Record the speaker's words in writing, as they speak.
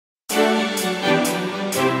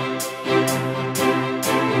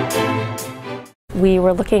we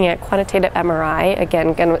were looking at quantitative MRI.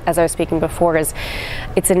 Again, as I was speaking before,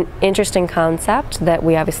 it's an interesting concept that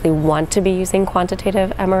we obviously want to be using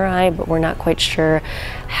quantitative MRI, but we're not quite sure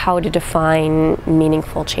how to define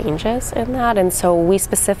meaningful changes in that. And so we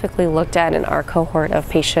specifically looked at, in our cohort of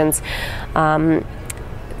patients,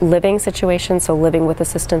 living situations, so living with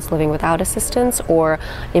assistance, living without assistance, or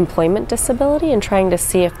employment disability, and trying to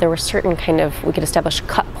see if there were certain we could establish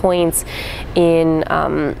cut points in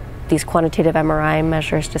these quantitative MRI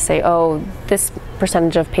measures to say, oh, this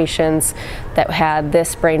percentage of patients that had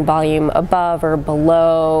this brain volume above or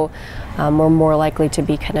below were more likely to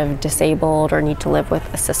be kind of disabled or need to live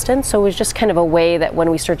with assistance. So it was just kind of a way that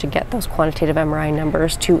when we start to get those quantitative MRI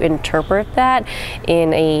numbers, to interpret that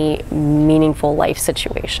in a meaningful life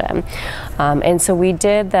situation. And so we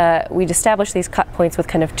established these cut points with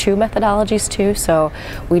kind of two methodologies too. So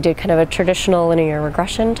we did kind of a traditional linear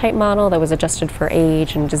regression type model that was adjusted for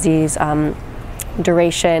age and disease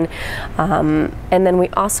duration, and then we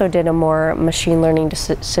also did a more machine learning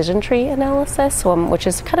decision tree analysis, which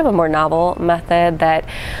is kind of a more novel method that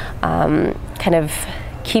kind of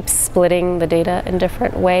keeps splitting the data in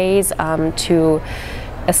different ways to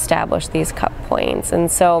establish these cut points.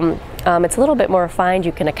 And so it's a little bit more refined.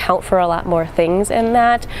 You can account for a lot more things in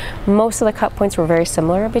that. Most of the cut points were very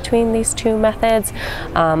similar between these two methods,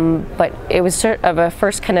 but it was sort of a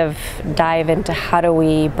first kind of dive into how do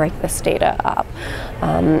we break this data up.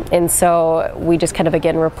 And so we just kind of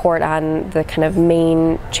again report on the kind of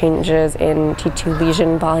main changes in T2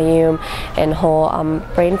 lesion volume and whole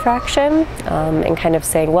brain fraction, and kind of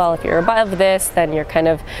saying, well, if you're above this, then you're kind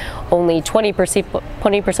of only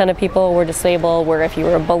 20% of people were disabled, where if you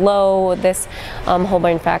were below this whole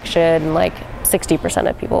brain fraction, like 60%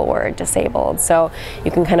 of people were disabled. So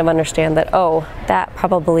you can kind of understand that, oh, that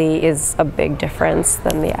probably is a big difference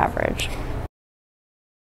than the average.